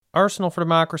Arsenal for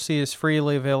Democracy is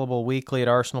freely available weekly at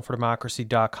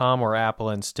arsenalfordemocracy.com or Apple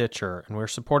and Stitcher, and we're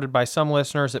supported by some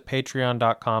listeners at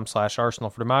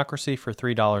patreon.com/arsenalfordemocracy for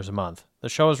 $3 a month. The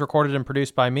show is recorded and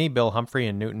produced by me, Bill Humphrey,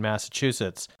 in Newton,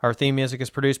 Massachusetts. Our theme music is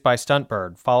produced by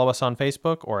Stuntbird. Follow us on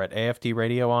Facebook or at AFD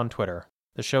Radio on Twitter.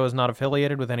 The show is not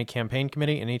affiliated with any campaign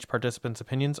committee, and each participant's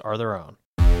opinions are their own.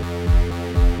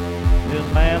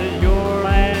 This land is your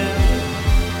land.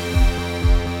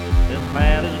 This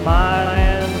land is my land.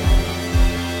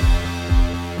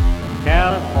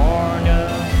 California,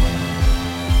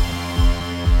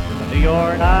 from the New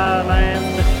York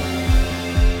Island,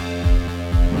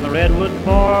 from the Redwood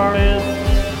Forest,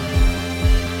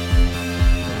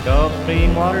 the Gulf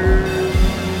Stream waters.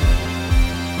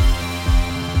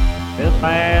 This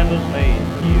land was made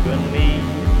for you and me.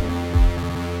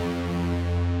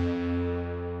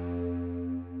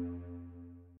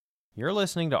 You're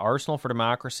listening to Arsenal for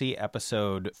Democracy,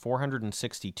 episode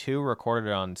 462,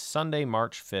 recorded on Sunday,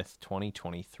 March 5th,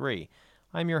 2023.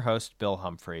 I'm your host, Bill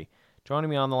Humphrey. Joining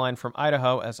me on the line from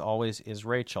Idaho, as always, is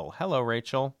Rachel. Hello,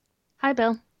 Rachel. Hi,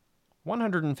 Bill.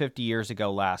 150 years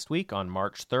ago last week, on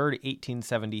March 3rd,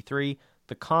 1873,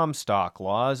 the Comstock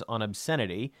Laws on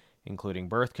obscenity, including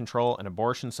birth control and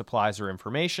abortion supplies or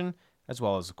information, as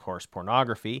well as, of course,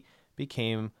 pornography,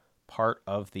 became part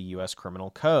of the U.S.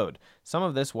 Criminal Code. Some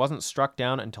of this wasn't struck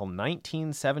down until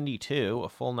 1972, a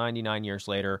full 99 years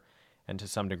later, and to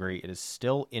some degree it is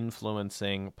still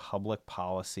influencing public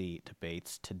policy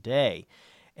debates today.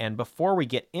 And before we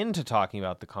get into talking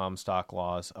about the Comstock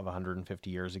Laws of 150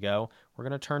 years ago, we're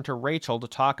going to turn to Rachel to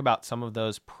talk about some of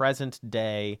those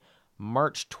present-day,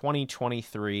 March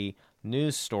 2023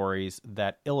 news stories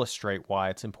that illustrate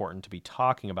why it's important to be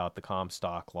talking about the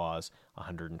Comstock Laws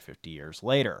 150 years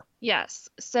later. Yes.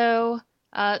 So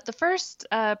the first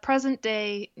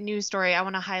present-day news story I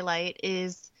want to highlight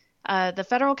is the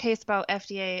federal case about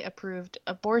FDA-approved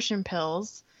abortion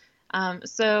pills.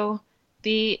 So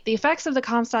the effects of the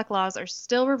Comstock Laws are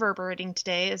still reverberating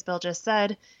today, as Bill just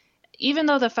said, even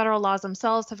though the federal laws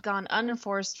themselves have gone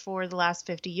unenforced for the last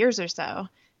 50 years or so.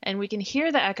 And we can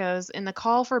hear the echoes in the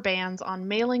call for bans on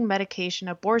mailing medication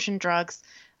abortion drugs,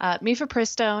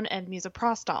 mifepristone and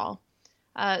misoprostol.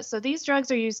 So these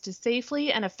drugs are used to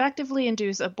safely and effectively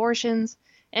induce abortions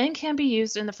and can be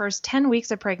used in the first 10 weeks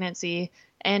of pregnancy,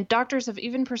 and doctors have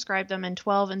even prescribed them in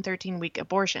 12 and 13-week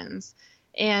abortions.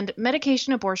 And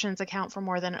medication abortions account for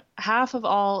more than half of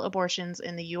all abortions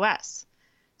in the U.S.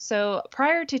 So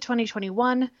prior to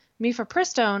 2021,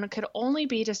 mifepristone could only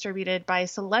be distributed by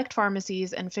select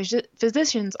pharmacies and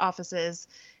physicians' offices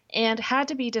and had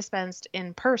to be dispensed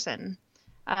in person.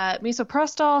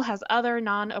 Misoprostol has other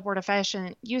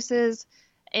non-abortifacient uses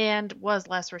and was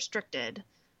less restricted.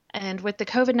 And with the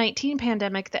COVID-19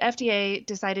 pandemic, the FDA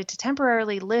decided to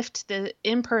temporarily lift the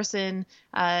in-person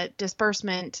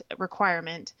disbursement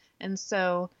requirement. And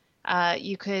so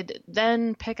you could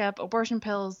then pick up abortion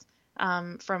pills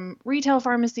from retail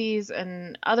pharmacies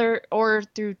and or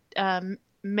through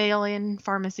mail-in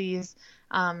pharmacies.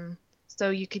 So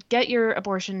you could get your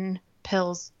abortion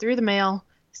pills through the mail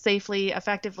safely,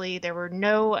 effectively. There were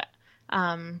no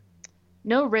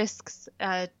risks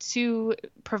to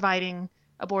providing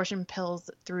abortion pills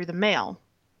through the mail.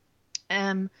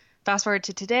 Fast forward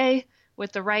to today,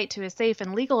 with the right to a safe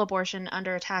and legal abortion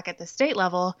under attack at the state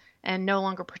level and no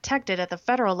longer protected at the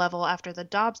federal level after the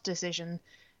Dobbs decision,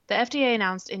 the FDA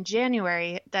announced in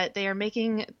January that they are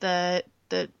making the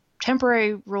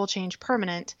temporary rule change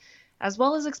permanent, as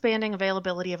well as expanding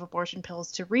availability of abortion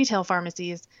pills to retail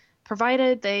pharmacies,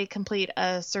 provided they complete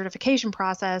a certification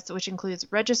process, which includes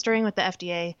registering with the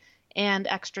FDA and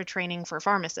extra training for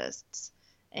pharmacists.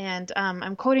 And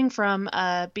I'm quoting from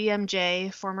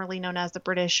BMJ, formerly known as the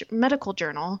British Medical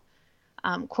Journal,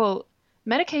 quote,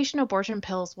 "Medication abortion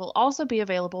pills will also be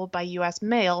available by U.S.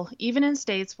 mail, even in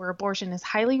states where abortion is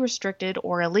highly restricted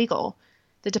or illegal.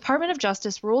 The Department of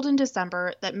Justice ruled in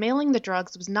December that mailing the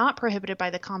drugs was not prohibited by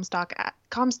the Comstock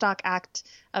Act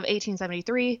of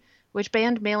 1873, which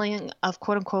banned mailing of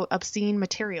quote-unquote obscene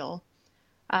material.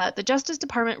 The Justice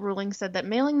Department ruling said that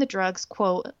mailing the drugs,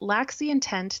 quote, lacks the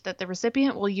intent that the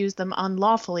recipient will use them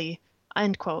unlawfully,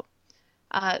 end quote.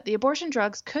 The abortion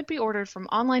drugs could be ordered from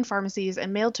online pharmacies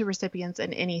and mailed to recipients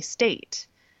in any state.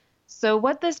 So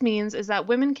what this means is that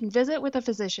women can visit with a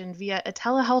physician via a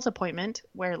telehealth appointment,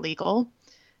 where legal,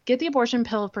 get the abortion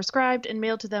pill prescribed and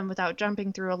mailed to them without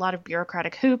jumping through a lot of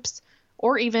bureaucratic hoops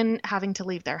or even having to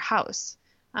leave their house.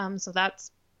 So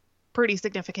that's pretty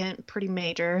significant, pretty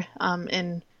major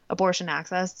in abortion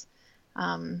access.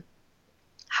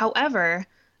 However,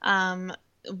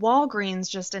 Walgreens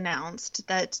just announced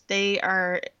that they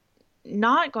are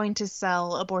not going to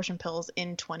sell abortion pills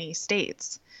in 20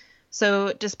 states.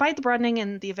 So, despite the broadening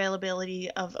in the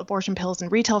availability of abortion pills in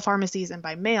retail pharmacies and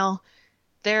by mail,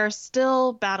 there are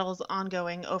still battles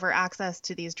ongoing over access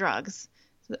to these drugs.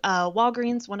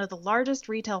 Walgreens, one of the largest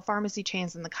retail pharmacy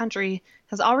chains in the country,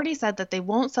 has already said that they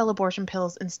won't sell abortion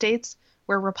pills in states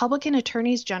where Republican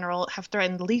attorneys general have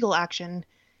threatened legal action,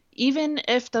 even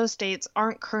if those states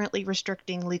aren't currently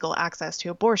restricting legal access to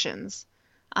abortions.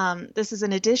 This is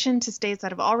in addition to states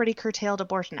that have already curtailed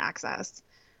abortion access.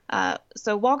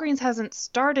 So Walgreens hasn't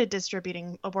started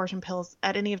distributing abortion pills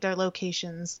at any of their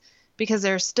locations because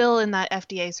they're still in that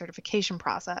FDA certification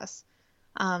process.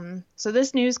 So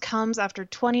this news comes after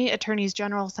 20 attorneys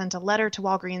general sent a letter to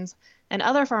Walgreens and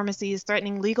other pharmacies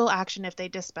threatening legal action if they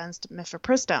dispensed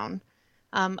mifepristone.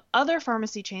 Other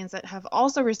pharmacy chains that have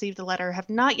also received the letter have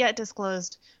not yet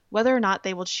disclosed whether or not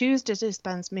they will choose to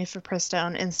dispense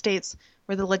mifepristone in states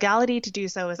where the legality to do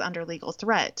so is under legal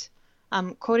threat.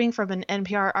 Quoting from an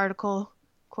NPR article,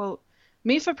 quote,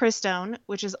 mifepristone,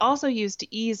 which is also used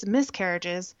to ease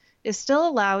miscarriages, is still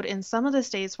allowed in some of the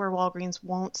states where Walgreens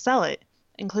won't sell it,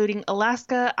 including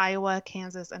Alaska, Iowa,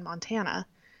 Kansas, and Montana.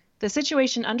 The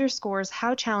situation underscores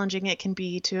how challenging it can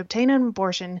be to obtain an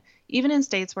abortion even in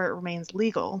states where it remains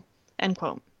legal, end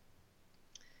quote.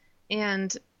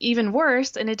 And even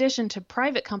worse, in addition to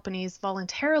private companies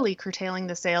voluntarily curtailing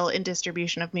the sale and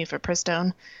distribution of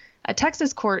mifepristone, a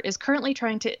Texas court is currently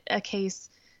trying a case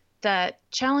that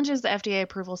challenges the FDA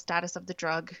approval status of the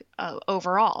drug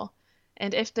overall.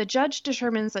 And if the judge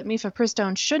determines that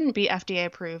mifepristone shouldn't be FDA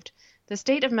approved, the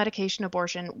state of medication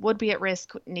abortion would be at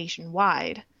risk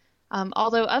nationwide.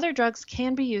 Although other drugs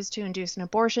can be used to induce an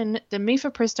abortion, the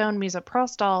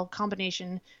mifepristone-misoprostol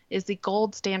combination is the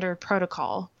gold standard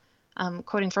protocol.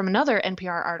 Quoting from another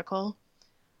NPR article,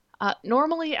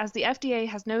 normally, as the FDA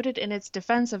has noted in its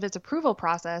defense of its approval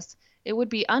process, it would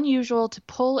be unusual to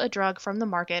pull a drug from the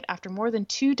market after more than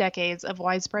 2 decades of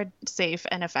widespread safe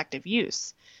and effective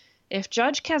use. If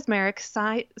Judge Kaczmarek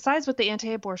sides with the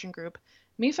anti-abortion group,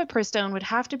 mifepristone would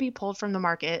have to be pulled from the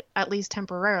market, at least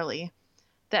temporarily.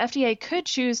 The FDA could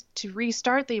choose to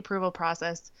restart the approval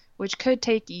process, which could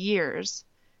take years.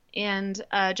 And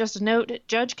just a note,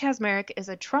 Judge Kaczmarek is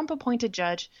a Trump-appointed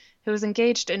judge who was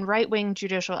engaged in right-wing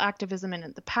judicial activism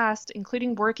in the past,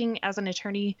 including working as an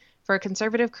attorney for a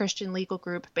conservative Christian legal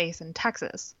group based in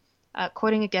Texas.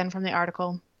 Quoting again from the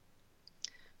article,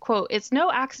 quote, "It's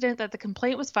no accident that the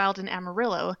complaint was filed in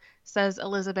Amarillo," says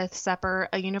Elizabeth Sepper,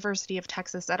 a University of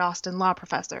Texas at Austin law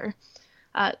professor.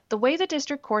 The way the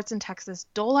district courts in Texas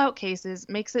dole out cases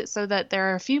makes it so that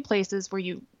there are a few places where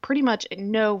you pretty much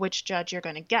know which judge you're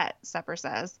going to get, Sepper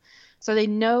says. So they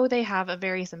know they have a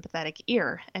very sympathetic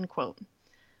ear, end quote.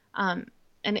 And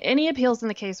any appeals in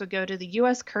the case would go to the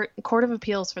U.S. Court of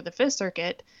Appeals for the Fifth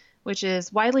Circuit, which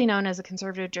is widely known as a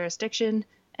conservative jurisdiction,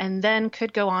 and then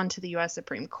could go on to the U.S.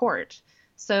 Supreme Court.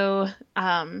 So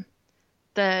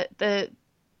the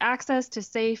access to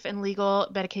safe and legal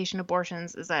medication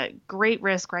abortions is at great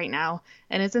risk right now,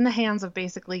 and it's in the hands of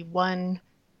basically one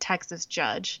Texas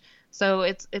judge. So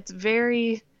it's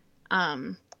very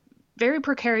very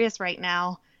precarious right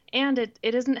now, and it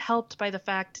isn't helped by the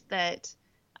fact that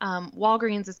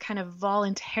Walgreens is kind of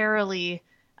voluntarily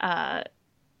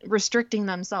restricting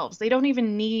themselves. They don't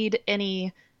even need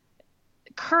any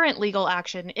current legal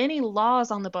action, any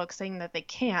laws on the books saying that they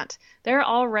can't. They're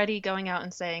already going out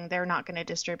and saying they're not going to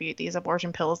distribute these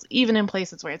abortion pills, even in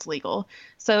places where it's legal.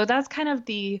 So that's kind of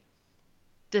the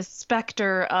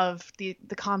specter of the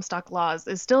Comstock laws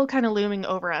is still kind of looming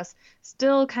over us,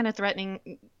 still kind of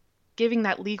threatening, giving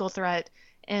that legal threat,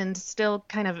 and still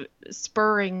kind of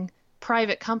spurring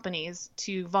private companies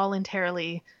to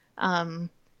voluntarily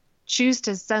choose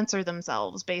to censor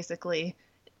themselves, basically,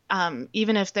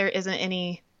 even if there isn't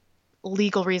any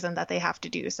legal reason that they have to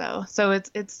do so. So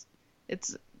it's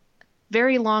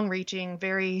very long-reaching,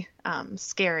 very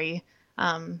scary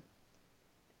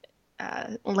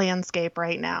landscape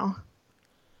right now.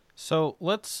 So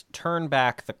let's turn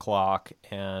back the clock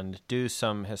and do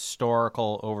some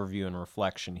historical overview and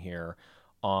reflection here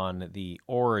on the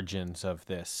origins of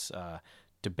this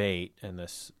debate and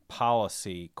this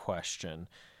policy question.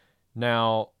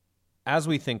 Now, as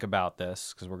we think about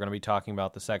this, because we're going to be talking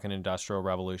about the Second Industrial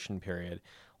Revolution period,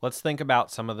 let's think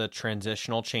about some of the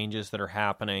transitional changes that are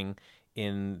happening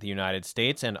in the United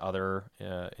States and other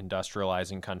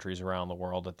industrializing countries around the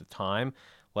world at the time.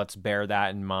 Let's bear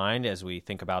that in mind as we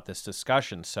think about this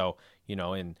discussion. So,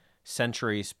 in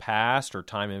centuries past or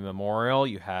time immemorial,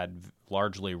 you had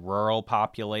largely rural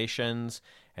populations,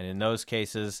 and in those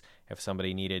cases, if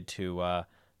somebody needed to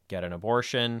get an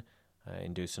abortion,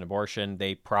 induce an abortion,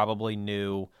 they probably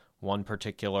knew one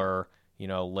particular,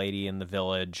 lady in the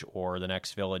village or the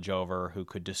next village over who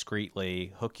could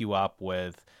discreetly hook you up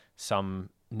with some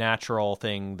natural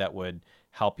thing that would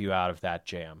help you out of that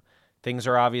jam. Things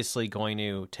are obviously going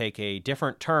to take a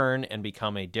different turn and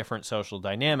become a different social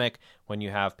dynamic when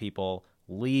you have people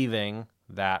leaving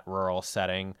that rural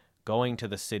setting, going to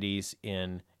the cities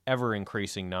in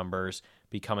ever-increasing numbers,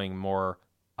 becoming more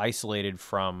isolated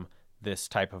from this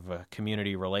type of a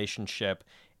community relationship,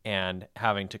 and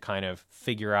having to kind of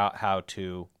figure out how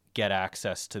to get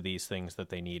access to these things that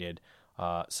they needed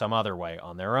some other way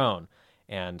on their own.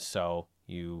 And so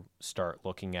you start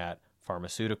looking at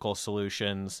pharmaceutical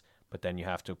solutions, but then you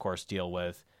have to, of course, deal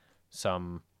with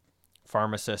some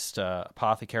pharmacist,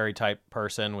 apothecary type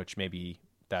person, which maybe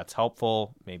that's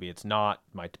helpful, maybe it's not,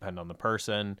 might depend on the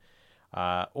person.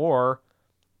 Or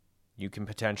you can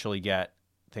potentially get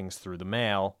things through the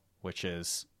mail, which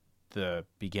is the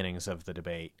beginnings of the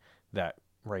debate that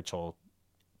Rachel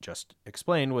just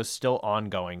explained was still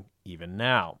ongoing even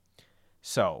now.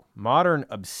 So, modern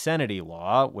obscenity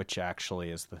law, which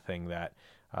actually is the thing that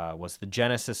was the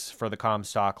genesis for the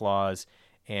Comstock laws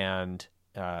and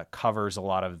covers a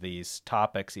lot of these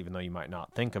topics, even though you might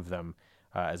not think of them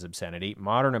as obscenity.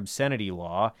 Modern obscenity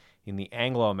law in the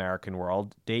Anglo-American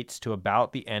world dates to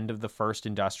about the end of the First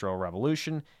Industrial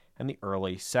Revolution and the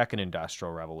early Second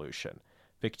Industrial Revolution.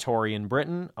 Victorian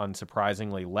Britain,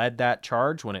 unsurprisingly, led that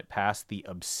charge when it passed the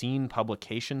Obscene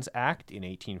Publications Act in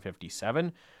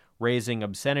 1857, raising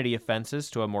obscenity offenses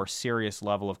to a more serious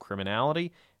level of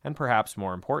criminality, and perhaps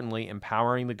more importantly,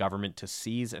 empowering the government to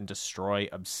seize and destroy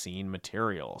obscene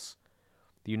materials.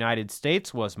 The United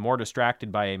States was more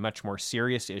distracted by a much more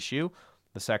serious issue,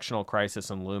 the sectional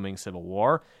crisis and looming civil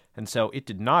war, and so it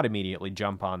did not immediately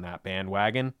jump on that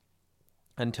bandwagon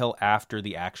until after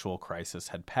the actual crisis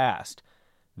had passed.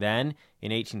 Then,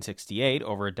 in 1868,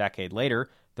 over a decade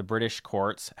later, the British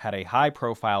courts had a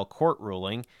high-profile court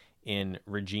ruling in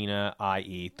Regina,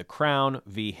 i.e. the Crown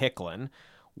v. Hicklin,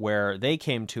 where they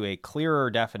came to a clearer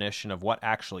definition of what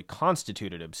actually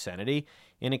constituted obscenity,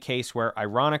 in a case where,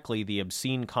 ironically, the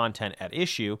obscene content at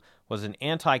issue was an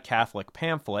anti-Catholic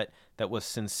pamphlet that was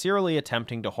sincerely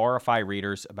attempting to horrify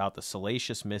readers about the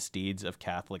salacious misdeeds of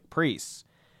Catholic priests.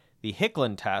 The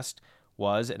Hicklin test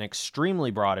was an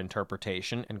extremely broad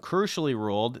interpretation and crucially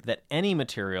ruled that any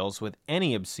materials with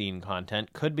any obscene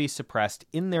content could be suppressed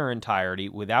in their entirety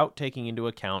without taking into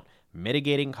account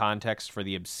mitigating context for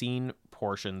the obscene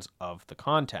portions of the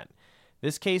content.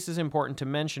 This case is important to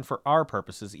mention for our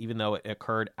purposes, even though it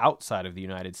occurred outside of the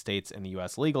United States and the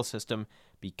U.S. legal system,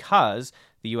 because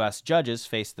the U.S. judges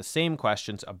faced the same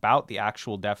questions about the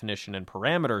actual definition and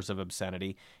parameters of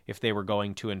obscenity if they were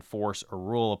going to enforce or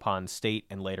rule upon state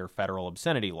and later federal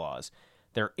obscenity laws.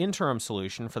 Their interim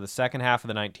solution for the second half of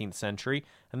the 19th century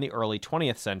and the early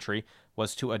 20th century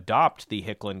was to adopt the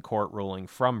Hicklin court ruling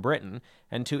from Britain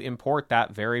and to import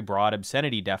that very broad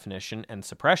obscenity definition and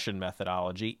suppression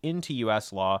methodology into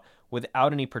U.S. law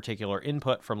without any particular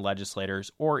input from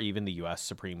legislators or even the U.S.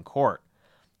 Supreme Court.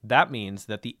 That means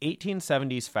that the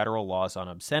 1870s federal laws on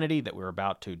obscenity that we're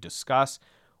about to discuss,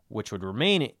 which would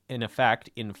remain in effect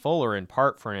in full or in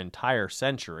part for an entire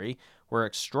century, were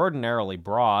extraordinarily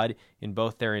broad in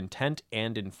both their intent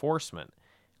and enforcement.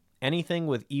 Anything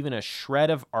with even a shred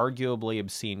of arguably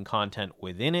obscene content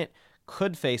within it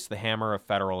could face the hammer of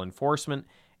federal enforcement,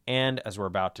 and, as we're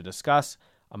about to discuss,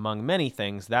 among many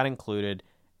things, that included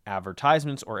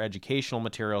advertisements or educational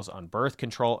materials on birth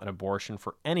control and abortion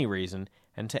for any reason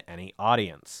and to any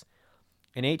audience.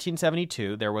 In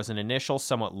 1872, there was an initial,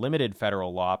 somewhat limited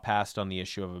federal law passed on the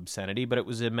issue of obscenity, but it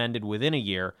was amended within a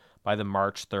year by the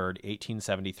March 3,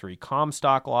 1873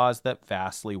 Comstock laws that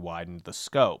vastly widened the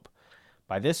scope.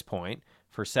 By this point,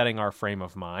 for setting our frame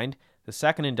of mind, the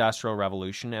Second Industrial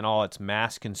Revolution and all its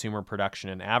mass consumer production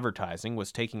and advertising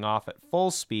was taking off at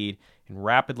full speed in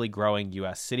rapidly growing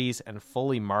U.S. cities and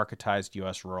fully marketized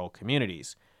U.S. rural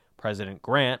communities. President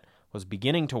Grant was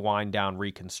beginning to wind down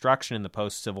Reconstruction in the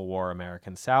post-Civil War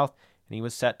American South, and he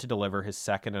was set to deliver his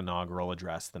second inaugural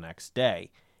address the next day.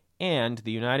 And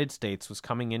the United States was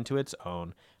coming into its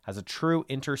own as a true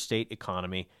interstate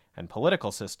economy and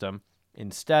political system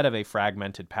instead of a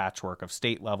fragmented patchwork of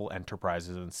state-level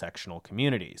enterprises and sectional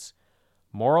communities.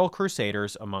 Moral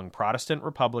crusaders among Protestant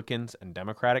Republicans and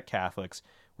Democratic Catholics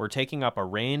were taking up a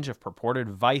range of purported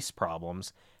vice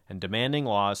problems and demanding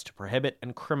laws to prohibit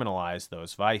and criminalize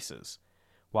those vices.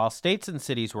 While states and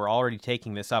cities were already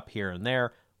taking this up here and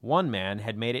there, one man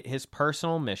had made it his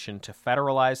personal mission to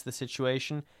federalize the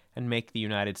situation and make the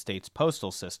United States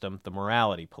postal system the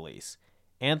morality police.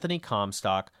 Anthony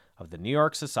Comstock of the New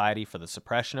York Society for the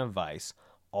Suppression of Vice,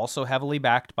 also heavily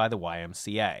backed by the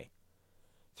YMCA.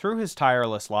 Through his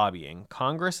tireless lobbying,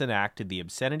 Congress enacted the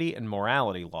obscenity and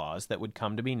morality laws that would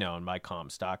come to be known by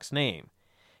Comstock's name.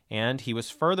 And he was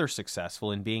further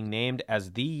successful in being named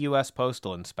as the U.S.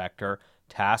 Postal Inspector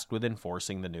tasked with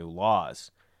enforcing the new laws.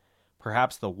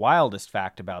 Perhaps the wildest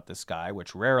fact about this guy,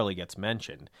 which rarely gets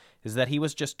mentioned, is that he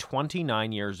was just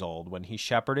 29 years old when he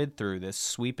shepherded through this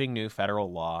sweeping new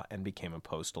federal law and became a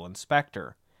postal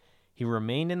inspector. He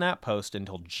remained in that post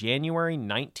until January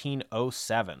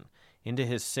 1907, into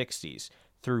his 60s,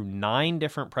 through 9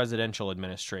 different presidential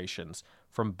administrations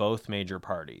from both major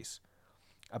parties.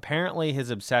 Apparently, his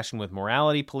obsession with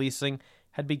morality policing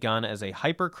had begun as a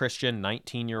hyper-Christian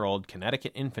 19-year-old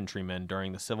Connecticut infantryman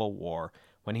during the Civil War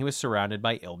when he was surrounded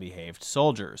by ill-behaved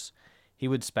soldiers. He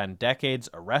would spend decades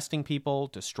arresting people,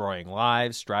 destroying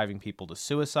lives, driving people to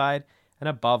suicide, and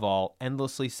above all,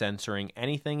 endlessly censoring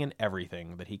anything and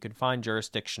everything that he could find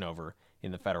jurisdiction over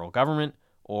in the federal government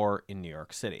or in New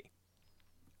York City.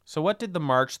 So what did the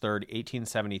March 3,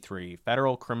 1873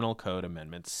 Federal Criminal Code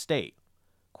amendments state?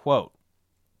 Quote,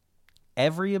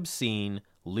 "Every obscene,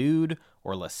 lewd,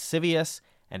 or lascivious,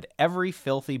 and every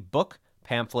filthy book,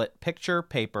 pamphlet, picture,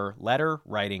 paper, letter,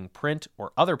 writing, print,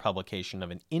 or other publication of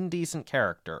an indecent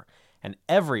character, and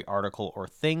every article or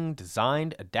thing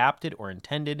designed, adapted, or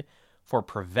intended for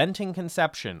preventing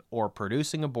conception or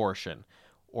producing abortion,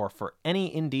 or for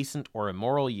any indecent or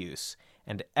immoral use,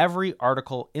 and every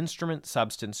article, instrument,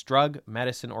 substance, drug,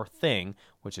 medicine, or thing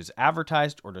which is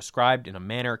advertised or described in a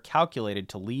manner calculated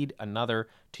to lead another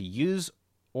to use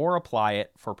or apply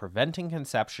it for preventing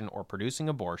conception or producing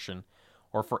abortion,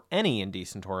 or for any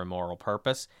indecent or immoral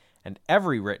purpose, and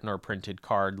every written or printed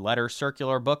card, letter,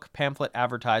 circular, book, pamphlet,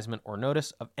 advertisement, or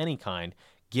notice of any kind,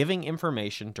 giving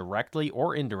information directly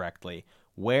or indirectly,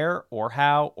 where or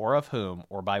how or of whom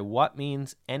or by what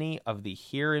means any of the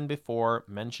hereinbefore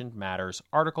mentioned matters,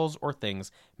 articles, or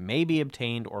things may be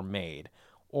obtained or made,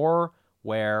 or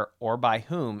where or by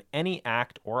whom any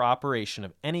act or operation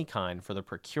of any kind for the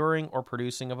procuring or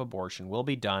producing of abortion will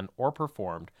be done or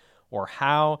performed, or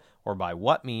how or by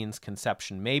what means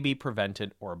conception may be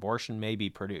prevented or abortion may be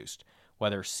produced,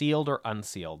 whether sealed or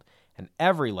unsealed, and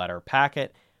every letter,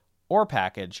 packet, or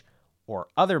package, or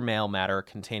other mail matter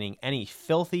containing any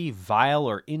filthy, vile,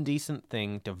 or indecent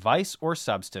thing, device, or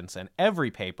substance, and every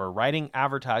paper, writing,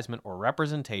 advertisement, or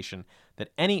representation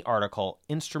that any article,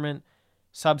 instrument,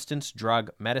 substance, drug,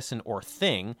 medicine, or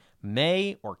thing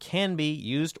may or can be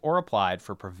used or applied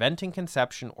for preventing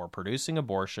conception or producing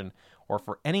abortion, or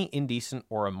for any indecent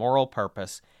or immoral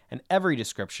purpose, and every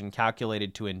description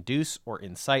calculated to induce or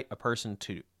incite a person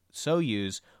to so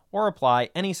use or apply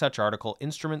any such article,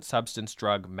 instrument, substance,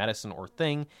 drug, medicine, or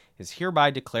thing is hereby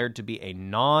declared to be a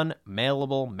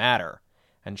non-mailable matter,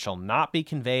 and shall not be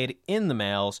conveyed in the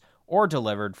mails or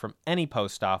delivered from any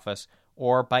post office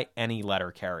or by any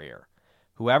letter carrier.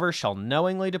 Whoever shall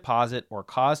knowingly deposit or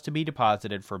cause to be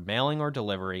deposited for mailing or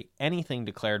delivery anything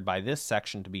declared by this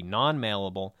section to be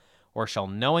non-mailable, or shall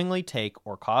knowingly take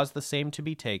or cause the same to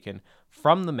be taken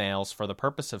from the mails for the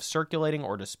purpose of circulating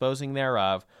or disposing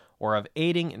thereof, or of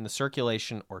aiding in the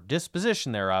circulation or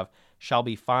disposition thereof, shall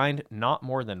be fined not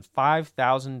more than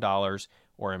 $5,000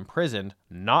 or imprisoned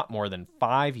not more than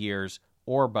 5 years,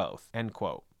 or both." End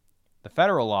quote. The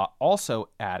federal law also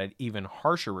added even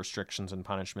harsher restrictions and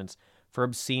punishments for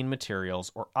obscene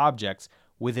materials or objects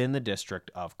within the District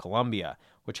of Columbia,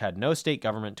 which had no state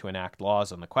government to enact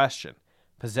laws on the question.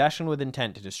 Possession with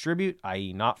intent to distribute,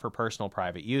 i.e. not for personal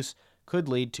private use, could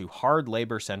lead to hard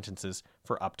labor sentences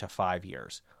for up to 5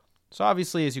 years. So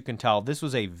obviously, as you can tell, this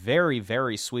was a very,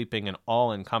 very sweeping and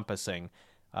all-encompassing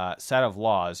set of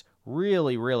laws,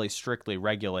 really, really strictly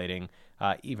regulating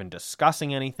even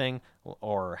discussing anything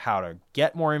or how to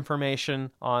get more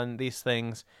information on these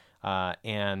things.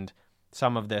 And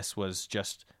some of this was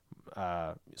just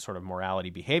sort of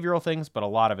morality behavioral things, but a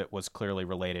lot of it was clearly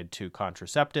related to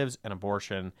contraceptives and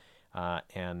abortion,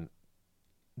 and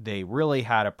they really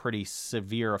had a pretty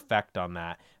severe effect on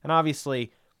that. And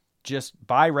obviously, just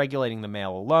by regulating the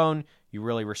mail alone, you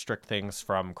really restrict things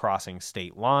from crossing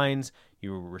state lines.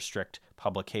 You restrict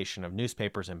publication of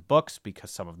newspapers and books because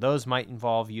some of those might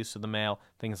involve use of the mail,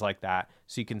 things like that.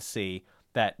 So you can see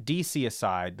that, DC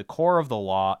aside, the core of the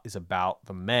law is about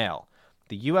the mail.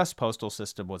 The U.S. postal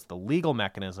system was the legal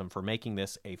mechanism for making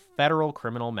this a federal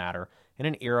criminal matter in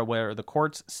an era where the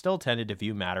courts still tended to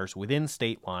view matters within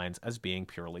state lines as being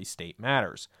purely state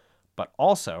matters. But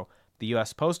also, the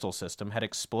U.S. postal system had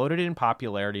exploded in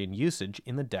popularity and usage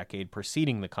in the decade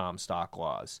preceding the Comstock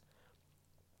laws.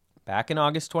 Back in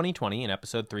August 2020, in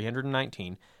episode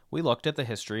 319, we looked at the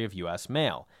history of U.S.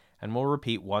 mail, and we'll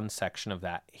repeat one section of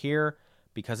that here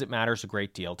because it matters a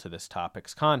great deal to this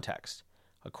topic's context.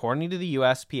 According to the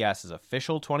USPS's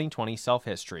official 2020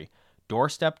 self-history,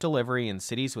 doorstep delivery in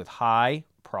cities with high,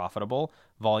 profitable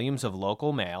volumes of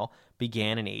local mail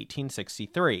began in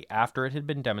 1863 after it had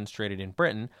been demonstrated in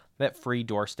Britain that free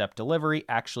doorstep delivery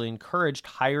actually encouraged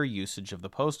higher usage of the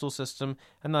postal system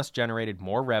and thus generated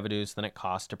more revenues than it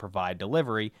cost to provide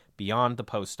delivery beyond the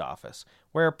post office,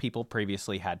 where people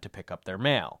previously had to pick up their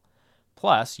mail.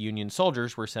 Plus, Union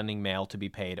soldiers were sending mail to be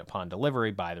paid upon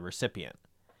delivery by the recipient.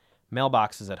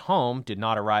 Mailboxes at home did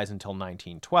not arise until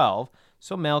 1912,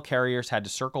 so mail carriers had to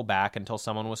circle back until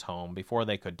someone was home before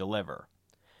they could deliver.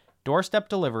 Doorstep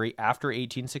delivery after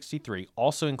 1863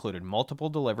 also included multiple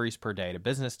deliveries per day to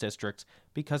business districts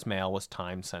because mail was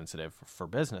time-sensitive for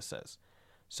businesses.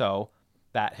 So,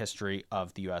 that history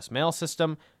of the U.S. mail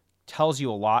system tells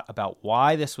you a lot about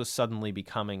why this was suddenly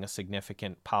becoming a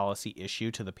significant policy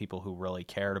issue to the people who really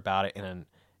cared about it and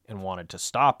wanted to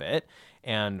stop it,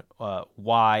 and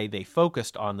why they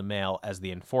focused on the mail as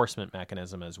the enforcement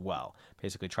mechanism as well.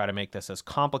 Basically try to make this as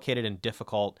complicated and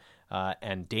difficult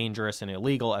and dangerous and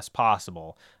illegal as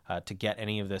possible to get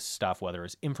any of this stuff, whether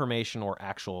it's information or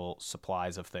actual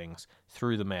supplies of things,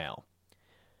 through the mail.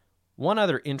 One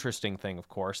other interesting thing, of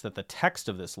course, that the text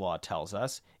of this law tells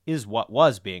us is what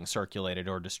was being circulated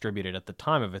or distributed at the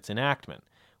time of its enactment,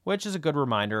 which is a good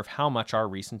reminder of how much our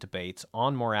recent debates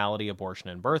on morality, abortion,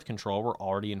 and birth control were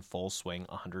already in full swing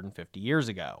 150 years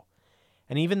ago.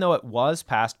 And even though it was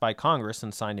passed by Congress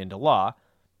and signed into law,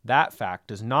 that fact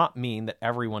does not mean that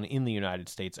everyone in the United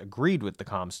States agreed with the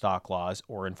Comstock laws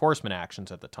or enforcement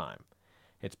actions at the time.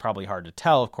 It's probably hard to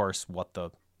tell, of course, what the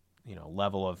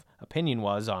level of opinion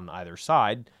was on either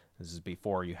side. This is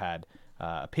before you had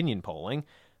opinion polling.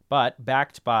 But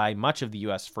backed by much of the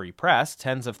U.S. free press,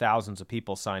 tens of thousands of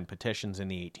people signed petitions in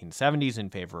the 1870s in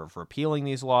favor of repealing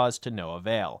these laws to no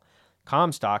avail.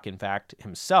 Comstock, in fact,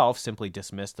 himself simply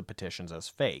dismissed the petitions as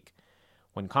fake.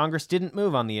 When Congress didn't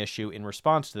move on the issue in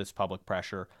response to this public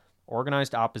pressure,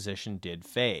 organized opposition did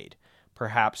fade,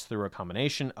 perhaps through a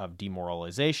combination of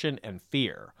demoralization and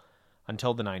fear,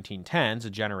 until the 1910s, a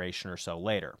generation or so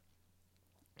later.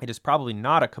 It is probably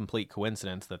not a complete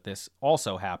coincidence that this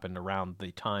also happened around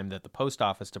the time that the Post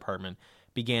Office Department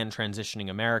began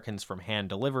transitioning Americans from hand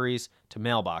deliveries to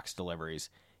mailbox deliveries,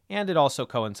 and it also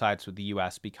coincides with the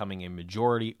U.S. becoming a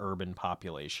majority urban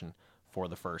population for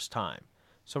the first time.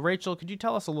 So, Rachel, could you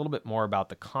tell us a little bit more about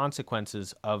the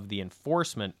consequences of the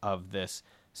enforcement of this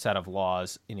set of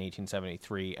laws in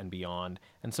 1873 and beyond,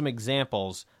 and some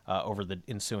examples over the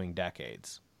ensuing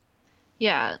decades?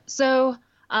 Yeah, so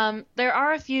there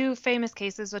are a few famous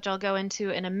cases, which I'll go into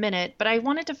in a minute, but I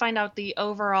wanted to find out the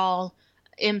overall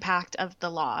impact of the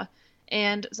law.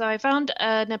 And so I found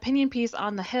an opinion piece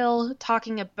on The Hill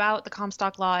talking about the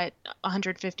Comstock Law at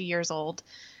 150 years old.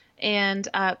 And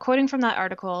quoting from that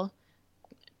article,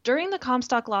 during the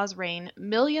Comstock Law's reign,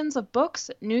 millions of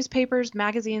books, newspapers,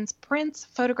 magazines, prints,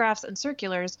 photographs, and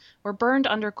circulars were burned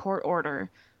under court order.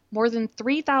 More than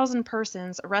 3,000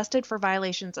 persons arrested for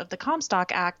violations of the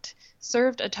Comstock Act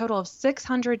served a total of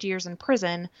 600 years in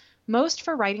prison, most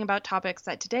for writing about topics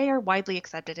that today are widely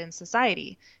accepted in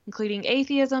society, including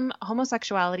atheism,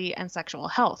 homosexuality, and sexual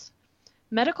health.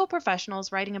 Medical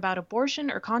professionals writing about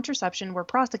abortion or contraception were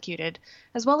prosecuted,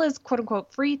 as well as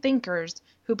quote-unquote free thinkers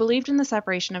who believed in the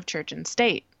separation of church and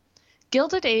state.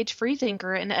 Gilded Age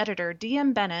freethinker and editor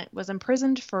D.M. Bennett was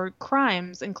imprisoned for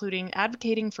crimes including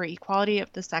advocating for equality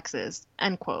of the sexes,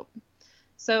 end quote.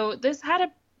 So this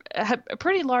had a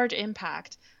pretty large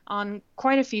impact on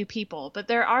quite a few people, but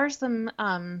there are some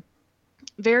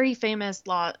very famous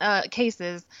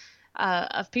cases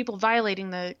of people violating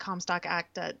the Comstock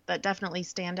Act that definitely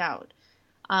stand out.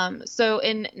 So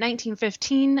in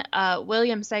 1915,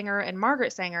 William Sanger and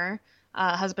Margaret Sanger,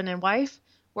 husband and wife,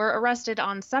 were arrested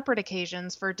on separate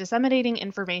occasions for disseminating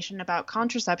information about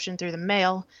contraception through the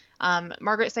mail.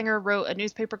 Margaret Sanger wrote a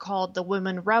newspaper called The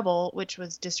Woman Rebel, which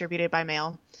was distributed by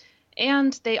mail.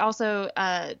 And they also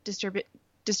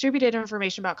distributed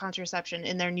information about contraception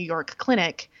in their New York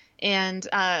clinic. And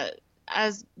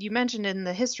as you mentioned in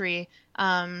the history,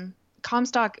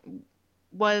 Comstock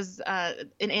was an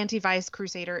anti-vice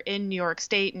crusader in New York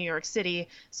State, New York City.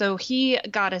 So he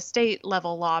got a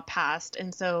state-level law passed.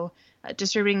 And so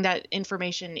distributing that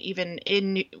information even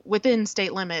within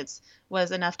state limits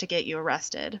was enough to get you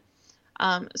arrested.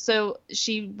 So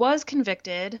she was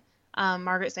convicted,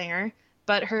 Margaret Sanger,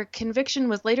 but her conviction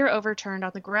was later overturned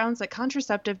on the grounds that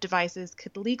contraceptive devices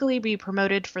could legally be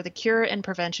promoted for the cure and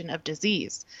prevention of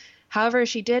disease. However,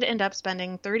 she did end up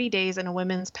spending 30 days in a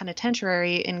women's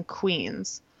penitentiary in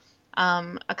Queens.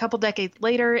 A couple decades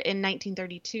later, in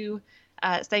 1932,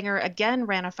 Sanger again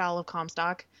ran afoul of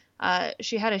Comstock.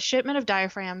 She had a shipment of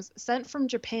diaphragms sent from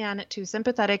Japan to a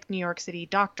sympathetic New York City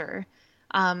doctor.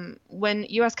 When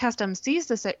U.S. Customs seized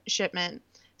the shipment,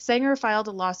 Sanger filed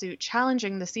a lawsuit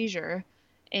challenging the seizure.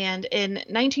 And in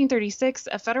 1936,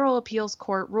 a federal appeals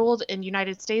court ruled in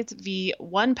United States v.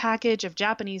 One Package of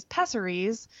Japanese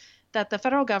Pessaries that the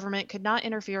federal government could not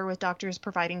interfere with doctors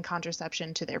providing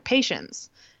contraception to their patients.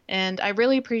 And I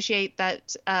really appreciate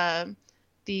that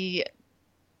the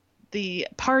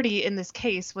party in this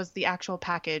case was the actual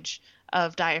package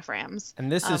of diaphragms.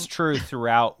 And this is true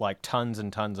throughout like tons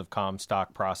and tons of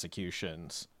Comstock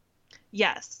prosecutions.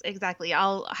 Yes, exactly.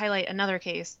 I'll highlight another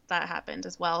case that happened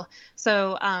as well.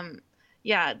 So, I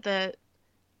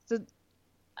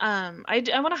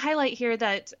want to highlight here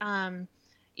that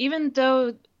even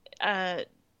though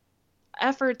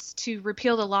efforts to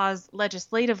repeal the laws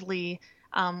legislatively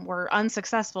were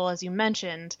unsuccessful, as you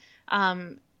mentioned,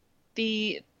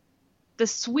 the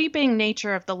sweeping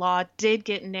nature of the law did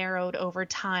get narrowed over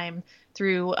time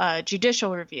through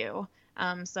judicial review.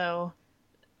 So,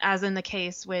 as in the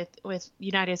case with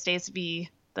United States v.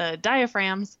 the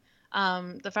diaphragms,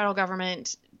 the federal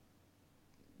government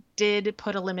did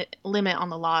put a limit on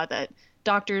the law that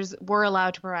doctors were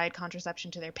allowed to provide contraception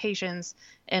to their patients,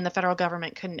 and the federal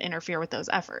government couldn't interfere with those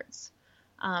efforts.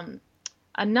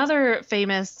 Another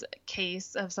famous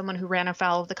case of someone who ran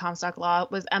afoul of the Comstock Law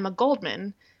was Emma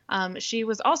Goldman. She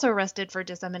was also arrested for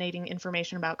disseminating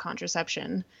information about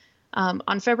contraception.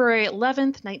 On February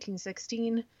 11th,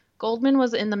 1916, Goldman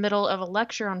was in the middle of a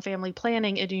lecture on family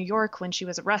planning in New York when she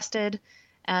was arrested.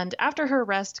 And after her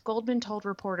arrest, Goldman told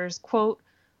reporters, quote,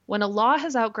 "When a law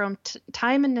has outgrown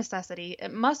time and necessity,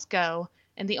 it must go,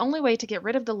 and the only way to get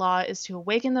rid of the law is to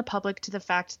awaken the public to the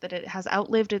fact that it has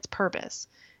outlived its purpose.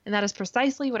 And that is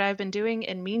precisely what I've been doing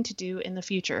and mean to do in the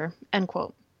future," end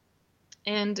quote.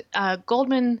 And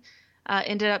Goldman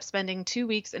ended up spending 2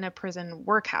 weeks in a prison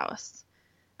workhouse.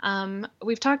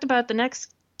 We've talked about the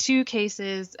next two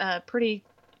cases pretty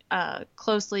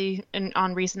closely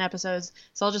on recent episodes,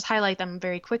 so I'll just highlight them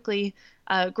very quickly.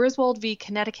 Griswold v.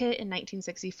 Connecticut in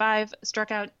 1965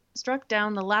 struck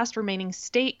down the last remaining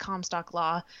state Comstock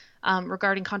law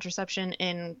regarding contraception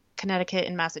in Connecticut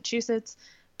and Massachusetts,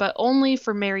 but only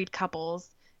for married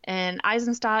couples. And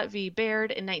Eisenstadt v.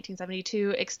 Baird in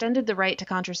 1972 extended the right to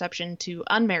contraception to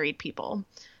unmarried people.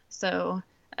 So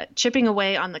chipping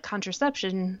away on the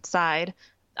contraception side,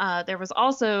 there was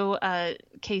also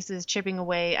cases chipping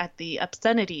away at the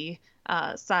obscenity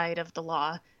side of the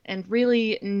law and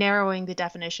really narrowing the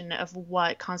definition of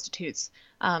what constitutes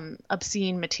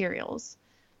obscene materials.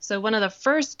 So one of the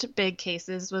first big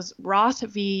cases was Roth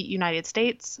v. United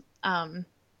States.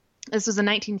 This was a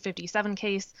 1957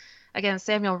 case against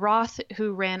Samuel Roth,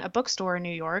 who ran a bookstore in New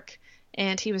York,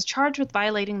 and he was charged with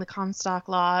violating the Comstock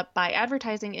Law by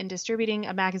advertising and distributing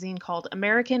a magazine called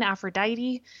American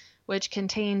Aphrodite, which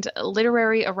contained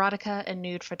literary erotica and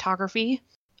nude photography.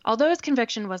 Although his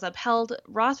conviction was upheld,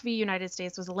 Roth v. United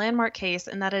States was a landmark case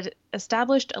in that it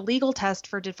established a legal test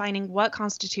for defining what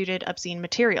constituted obscene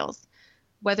materials.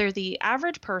 Whether the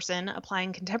average person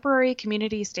applying contemporary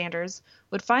community standards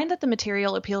would find that the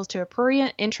material appeals to a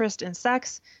prurient interest in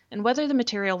sex, and whether the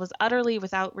material was utterly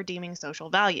without redeeming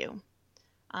social value.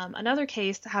 Another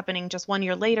case happening just 1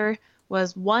 year later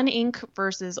was One Inc.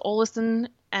 versus Olison,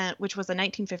 which was a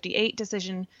 1958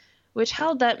 decision, which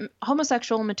held that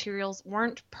homosexual materials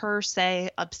weren't per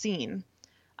se obscene.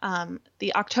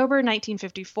 The October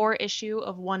 1954 issue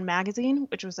of One magazine,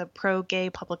 which was a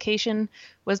pro-gay publication,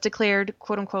 was declared,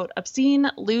 quote-unquote, obscene,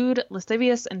 lewd,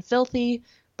 lascivious, and filthy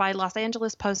by Los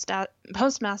Angeles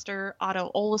Postmaster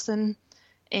Otto Olison.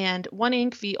 And One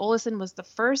Inc. v. Olison was the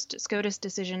first SCOTUS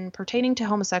decision pertaining to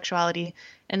homosexuality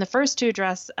and the first to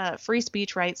address free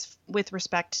speech rights with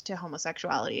respect to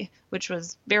homosexuality, which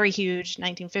was very huge,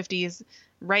 1950s,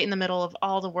 right in the middle of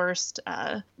all the worst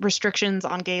restrictions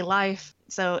on gay life.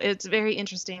 So it's very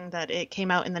interesting that it came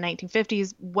out in the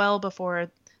 1950s, well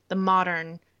before the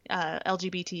modern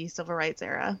LGBT civil rights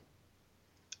era.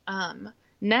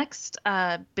 Next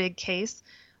big case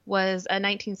was a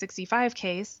 1965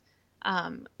 case.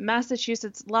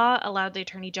 Massachusetts law allowed the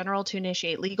Attorney General to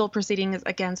initiate legal proceedings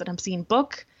against an obscene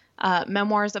book,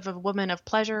 Memoirs of a Woman of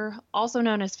Pleasure, also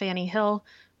known as Fanny Hill,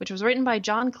 which was written by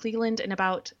John Cleland in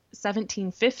about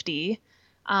 1750.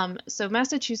 So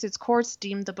Massachusetts courts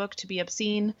deemed the book to be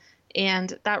obscene,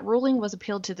 and that ruling was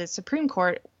appealed to the Supreme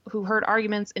Court, who heard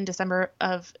arguments in December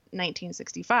of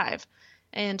 1965.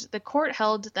 And the court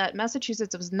held that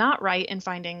Massachusetts was not right in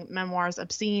finding memoirs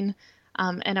obscene,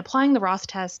 and applying the Roth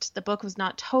test, the book was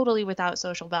not totally without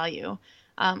social value.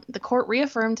 The court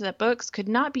reaffirmed that books could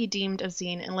not be deemed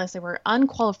obscene unless they were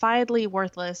unqualifiedly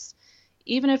worthless,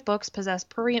 even if books possess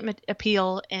prurient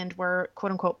appeal and were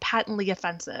quote unquote patently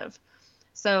offensive.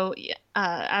 So,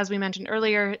 as we mentioned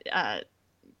earlier,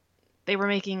 they were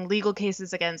making legal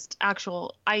cases against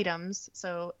actual items.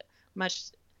 So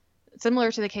much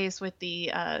similar to the case with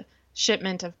the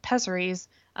shipment of pessaries,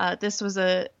 this was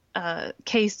a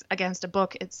case against a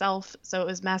book itself. So it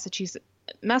was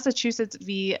Massachusetts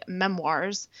v.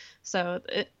 Memoirs. So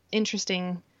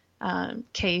interesting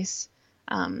case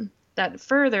that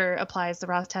further applies the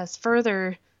Roth test,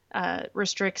 further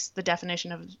restricts the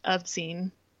definition of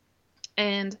obscene.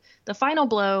 And the final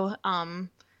blow on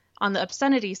the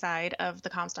obscenity side of the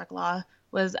Comstock Law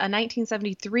was a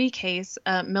 1973 case,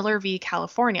 Miller v.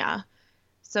 California.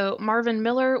 So Marvin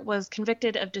Miller was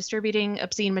convicted of distributing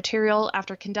obscene material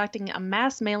after conducting a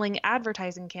mass mailing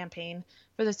advertising campaign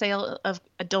for the sale of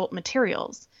adult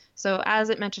materials. So as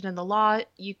it mentioned in the law,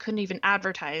 you couldn't even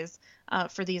advertise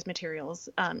for these materials.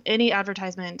 Any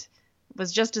advertisement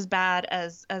was just as bad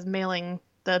as mailing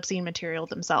the obscene material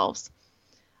themselves.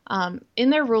 In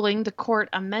their ruling, the court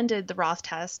amended the Roth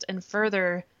test and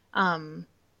further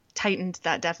tightened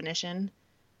that definition.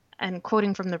 And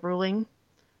quoting from the ruling,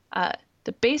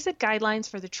 the basic guidelines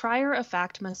for the trier of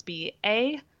fact must be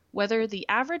A, whether the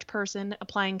average person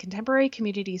applying contemporary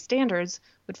community standards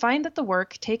would find that the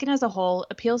work, taken as a whole,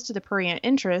 appeals to the prurient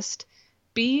interest,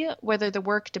 B, whether the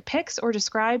work depicts or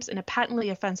describes in a patently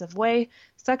offensive way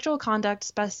sexual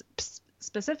conduct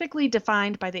specifically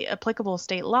defined by the applicable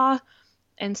state law,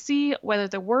 and C, whether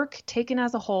the work, taken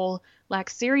as a whole,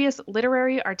 lacks serious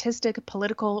literary, artistic,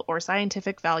 political, or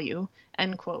scientific value,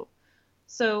 end quote.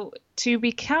 So to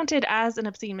be counted as an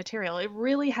obscene material, it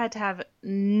really had to have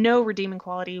no redeeming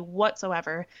quality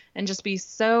whatsoever and just be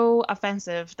so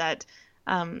offensive that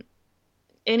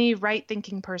any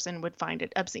right-thinking person would find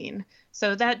it obscene.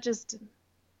 So that just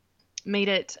made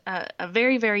it a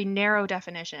very, very narrow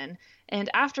definition. And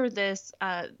after this,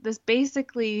 this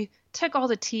basically took all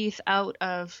the teeth out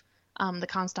of the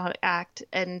Comstock Act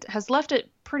and has left it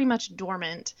pretty much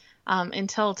dormant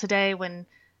until today, when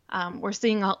we're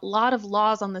seeing a lot of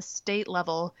laws on the state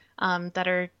level that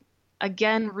are,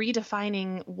 again,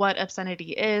 redefining what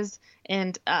obscenity is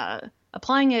and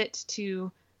applying it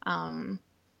to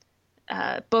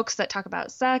books that talk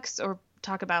about sex or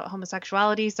talk about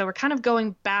homosexuality. So we're kind of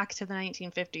going back to the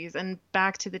 1950s and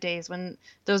back to the days when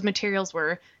those materials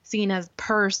were seen as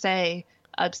per se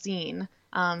obscene.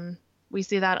 We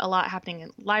see that a lot happening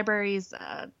in libraries,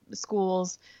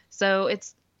 schools. So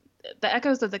it's the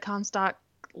echoes of the Comstock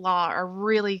Law are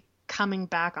really coming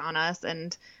back on us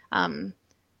and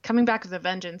coming back with a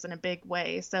vengeance in a big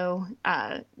way. So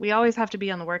we always have to be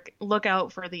on the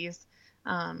lookout for these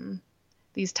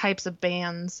types of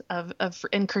bans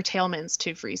and curtailments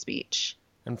to free speech.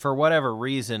 And for whatever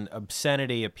reason,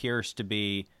 obscenity appears to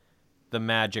be the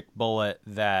magic bullet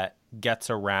that gets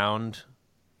around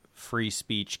free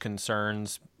speech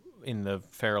concerns in the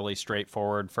fairly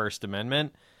straightforward First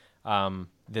Amendment.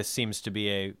 This seems to be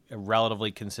a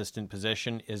relatively consistent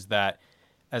position, is that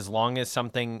as long as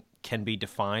something can be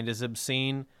defined as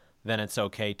obscene, then it's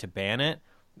okay to ban it.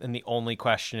 And the only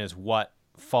question is what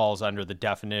falls under the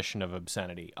definition of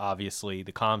obscenity. Obviously,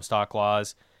 the Comstock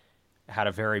laws had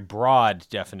a very broad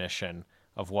definition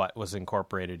of what was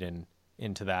incorporated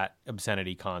into that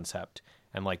obscenity concept.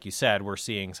 And like you said, we're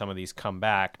seeing some of these come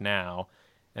back now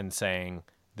and saying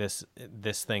this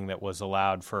thing that was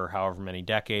allowed for however many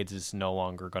decades is no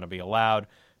longer going to be allowed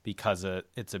because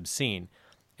it's obscene.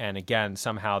 And again,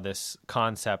 somehow this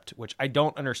concept, which I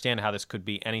don't understand how this could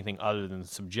be anything other than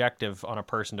subjective on a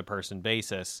person-to-person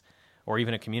basis, or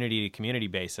even a community-to-community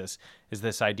basis, is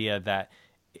this idea that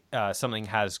something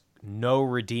has no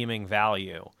redeeming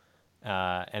value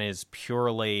and is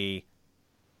purely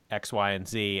X, Y, and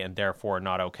Z, and therefore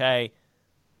not okay.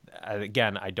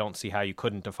 Again, I don't see how you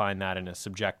couldn't define that in a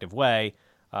subjective way,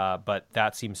 but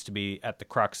that seems to be at the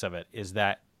crux of it, is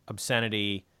that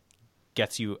obscenity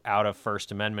gets you out of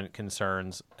First Amendment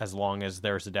concerns as long as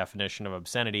there's a definition of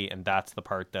obscenity, and that's the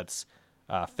part that's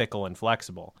fickle and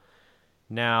flexible.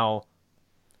 Now,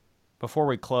 before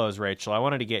we close, Rachel, I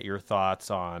wanted to get your thoughts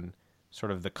on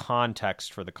sort of the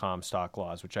context for the Comstock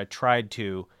laws, which I tried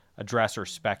to address or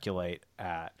speculate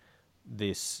at.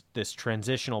 This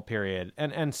transitional period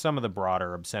and some of the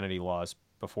broader obscenity laws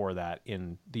before that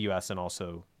in the U.S. and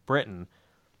also Britain,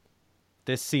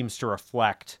 this seems to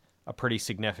reflect a pretty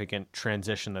significant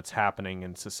transition that's happening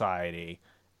in society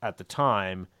at the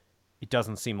time. It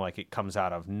doesn't seem like it comes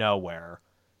out of nowhere.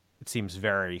 It seems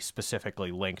very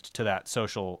specifically linked to that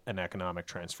social and economic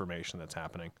transformation that's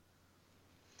happening.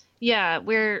 Yeah,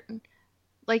 we're,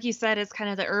 like you said, it's kind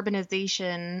of the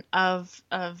urbanization of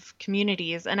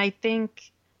communities. And I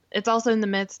think it's also in the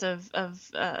midst of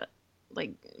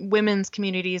like women's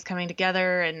communities coming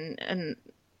together and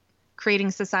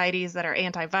creating societies that are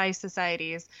anti-vice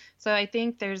societies. So I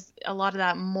think there's a lot of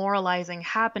that moralizing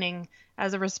happening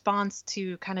as a response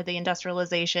to kind of the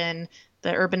industrialization, the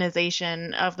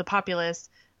urbanization of the populace.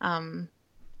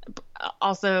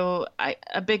 Also,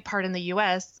 a big part in the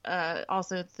U.S.,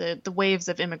 also the waves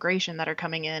of immigration that are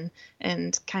coming in,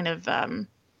 and kind of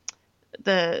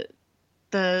the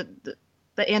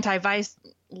anti-vice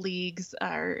leagues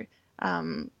are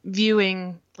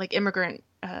viewing like immigrant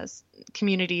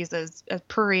communities as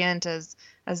prurient, as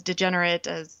degenerate,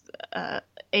 as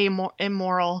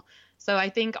immoral. So I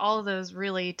think all of those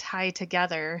really tie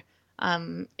together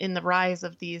in the rise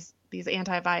of these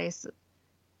anti-vice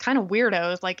kind of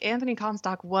weirdos. Like Anthony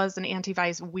Comstock was an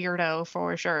anti-vice weirdo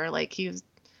for sure. Like he was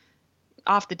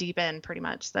off the deep end pretty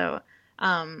much. So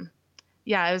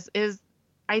yeah,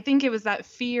 I think it was that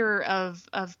fear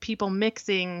of people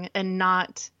mixing and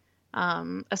not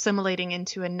assimilating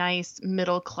into a nice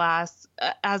middle class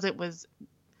as it was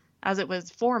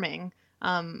forming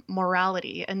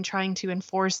morality, and trying to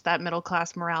enforce that middle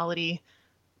class morality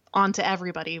onto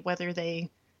everybody, whether they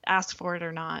ask for it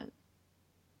or not.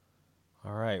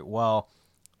 All right. Well,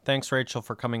 thanks, Rachel,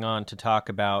 for coming on to talk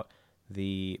about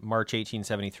the March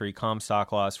 1873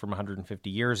 Comstock laws from 150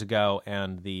 years ago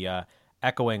and the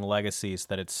echoing legacies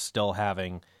that it's still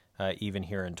having even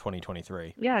here in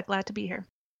 2023. Yeah, glad to be here.